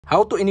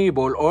How to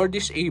enable or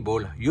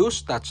disable use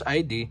Touch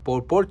ID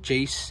for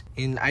purchase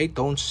in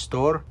iTunes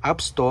Store,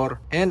 App Store,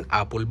 and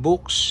Apple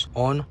Books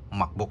on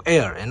MacBook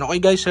Air. And okay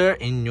guys, here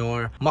in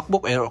your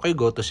MacBook Air, okay,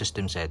 go to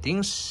System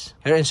Settings.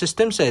 Here in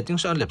System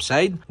Settings on left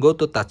side, go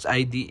to Touch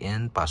ID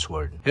and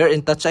Password. Here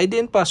in Touch ID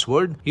and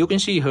Password, you can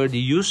see here the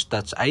use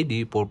Touch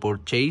ID for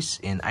purchase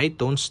in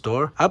iTunes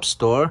Store, App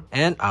Store,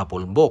 and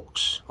Apple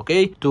Books.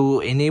 Okay,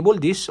 to enable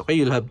this, okay,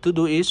 you'll have to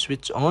do is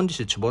switch on the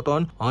switch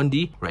button on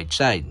the right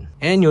side.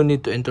 And you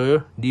need to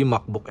enter the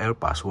MacBook Air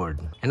password.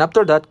 And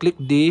after that, click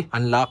the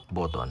unlock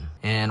button.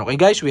 And okay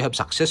guys, we have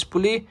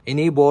successfully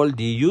enabled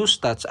the use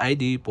Touch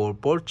ID for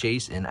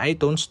purchase in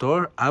iTunes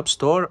Store, App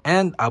Store,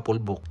 and Apple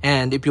Book.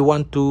 And if you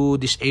want to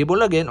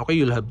disable again, okay,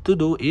 you'll have to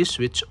do is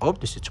switch off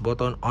the switch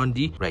button on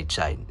the right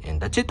side. And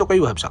that's it. Okay,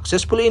 you have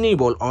successfully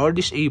enabled or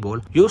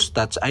disabled use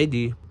Touch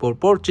ID for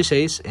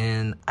purchases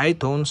in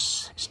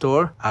iTunes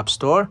Store, App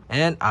Store,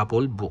 and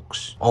Apple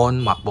Books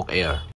on MacBook Air.